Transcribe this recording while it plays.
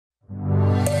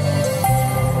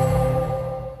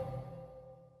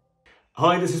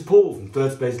Hi, this is Paul from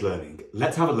Third Space Learning.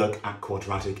 Let's have a look at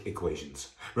quadratic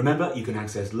equations. Remember, you can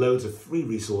access loads of free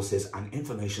resources and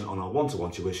information on our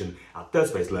one-to-one tuition at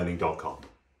thirdspace.learning.com.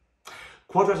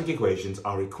 Quadratic equations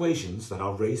are equations that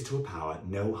are raised to a power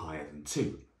no higher than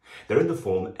 2. They're in the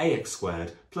form ax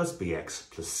squared plus bx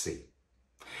plus c.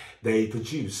 They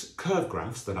produce curve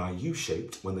graphs that are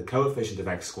u-shaped when the coefficient of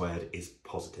x squared is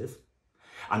positive,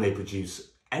 and they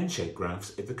produce n-shaped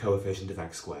graphs if the coefficient of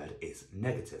x squared is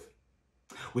negative.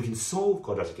 We can solve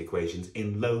quadratic equations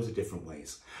in loads of different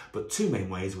ways, but two main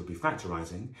ways would be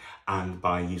factorising and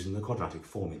by using the quadratic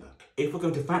formula. If we're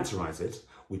going to factorise it,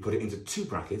 we put it into two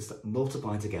brackets that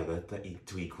multiply together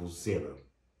to equal 0.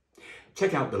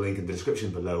 Check out the link in the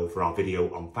description below for our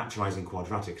video on factorising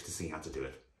quadratics to see how to do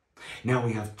it. Now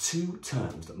we have two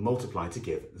terms that multiply to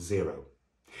give 0.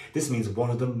 This means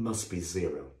one of them must be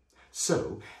 0.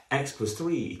 So x plus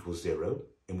 3 equals 0,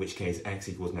 in which case x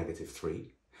equals negative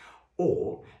 3.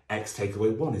 Or x take away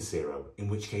 1 is 0, in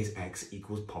which case x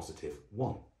equals positive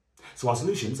 1. So our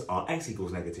solutions are x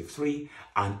equals negative 3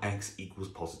 and x equals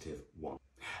positive 1.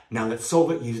 Now let's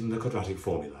solve it using the quadratic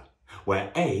formula,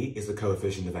 where a is the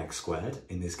coefficient of x squared,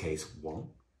 in this case 1,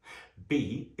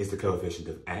 b is the coefficient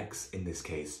of x, in this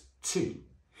case 2,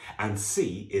 and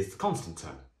c is the constant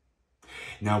term.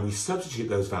 Now we substitute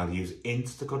those values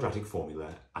into the quadratic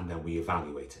formula and then we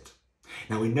evaluate it.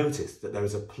 Now we notice that there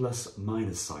is a plus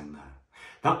minus sign there.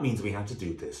 That means we have to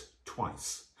do this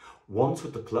twice. Once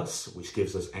with the plus, which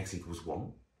gives us x equals 1,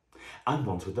 and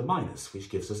once with the minus, which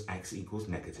gives us x equals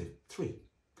negative 3.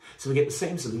 So we get the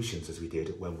same solutions as we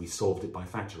did when we solved it by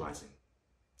factorising.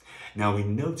 Now we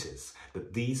notice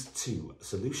that these two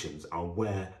solutions are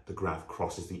where the graph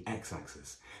crosses the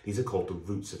x-axis. These are called the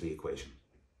roots of the equation.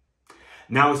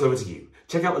 Now it's over to you.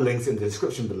 Check out the links in the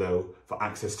description below for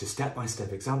access to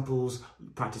step-by-step examples,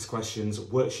 practice questions,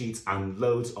 worksheets, and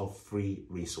loads of free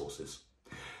resources.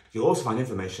 You'll also find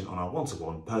information on our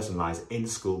one-to-one personalised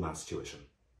in-school maths tuition.